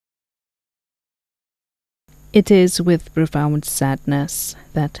It is with profound sadness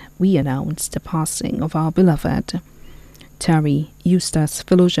that we announce the passing of our beloved Terry Eustace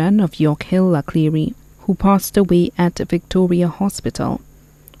Philogence of York Hill, Cleary, who passed away at Victoria Hospital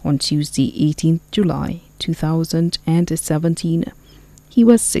on Tuesday, 18th July 2017. He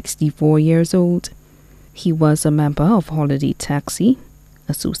was 64 years old. He was a member of Holiday Taxi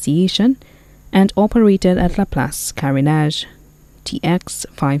Association and operated at La Place Carénage, TX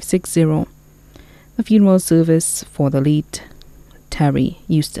 560. The funeral service for the late Terry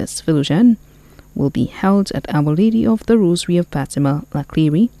Eustace Philogence will be held at Our Lady of the Rosary of Fatima,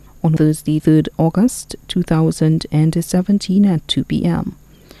 Cleary, on Thursday, 3rd August 2017 at 2 p.m.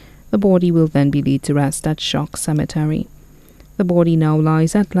 The body will then be laid to rest at Shock Cemetery. The body now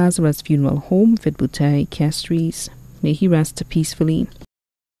lies at Lazarus Funeral Home, Vidbouteille, Castries. May he rest peacefully.